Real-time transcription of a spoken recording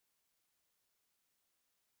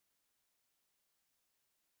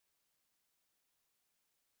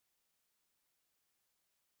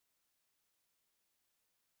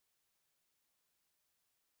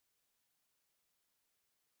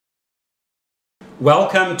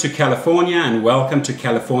Welcome to California and welcome to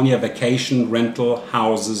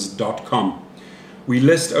CaliforniaVacationRentalHouses.com. We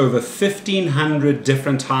list over 1,500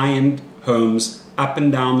 different high-end homes up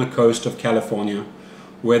and down the coast of California,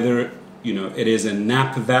 whether it is in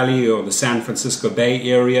Napa Valley or the San Francisco Bay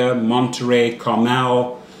Area, Monterey,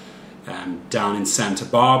 Carmel, down in Santa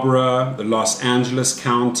Barbara, the Los Angeles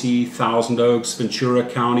County, Thousand Oaks, Ventura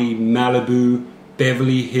County, Malibu,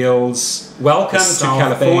 Beverly Hills. Welcome to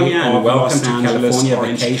California and welcome to California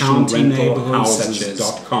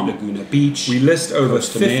VacationRentalHouses.com. Laguna Beach. We list over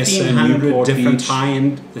 1,500 different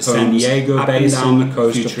high-end the San Diego Basin on the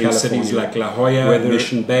coast of California, cities like La Jolla,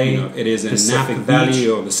 Mission Bay. It is in Napa Valley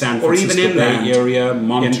or the San Francisco Bay Area,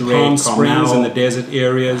 Monterey, Palm Springs, and the desert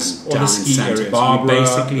areas, or the ski areas. We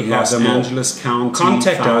basically have Los Angeles County,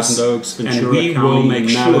 contact us, and we will make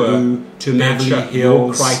sure to match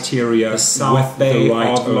your criteria with the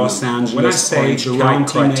right of Los Angeles. When I say the right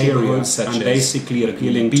criteria, I'm basically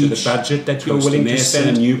appealing to the budget that you're willing to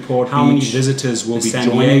spend, Newport Beach, how many visitors will be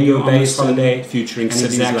joining you on this holiday, featuring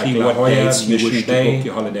cities exactly like what dates you wish to book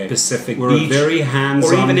your holiday. Pacific Beach, very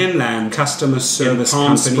hands-on, or even inland customer service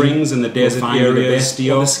Palm Springs in the desert areas,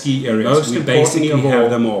 or the ski areas. Most importantly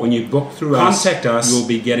have them all. When you book through us, contact us. You'll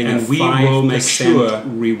be getting and we will make sure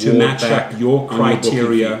to match up your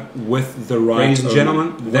criteria with the right. Ladies and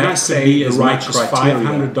gentlemen, that could be as much as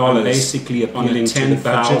 $500, basically appealing to the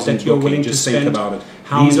budget that you're willing to spend. Think about it.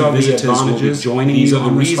 These are the advantages. These are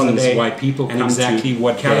the reasons why people come exactly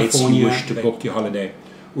what California wish to book your holiday.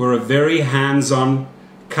 We're a very hands-on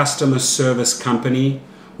customer service company.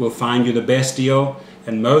 We'll find you the best deal,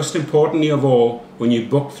 and most importantly of all, when you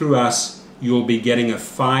book through us, you'll be getting a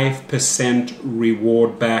 5%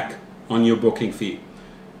 reward back on your booking fee.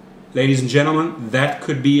 Ladies and gentlemen, that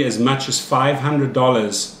could be as much as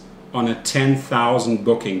 $500 on a 10,000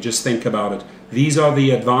 booking. Just think about it. These are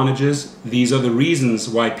the advantages. These are the reasons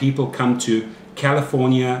why people come to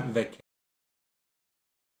California Vacation.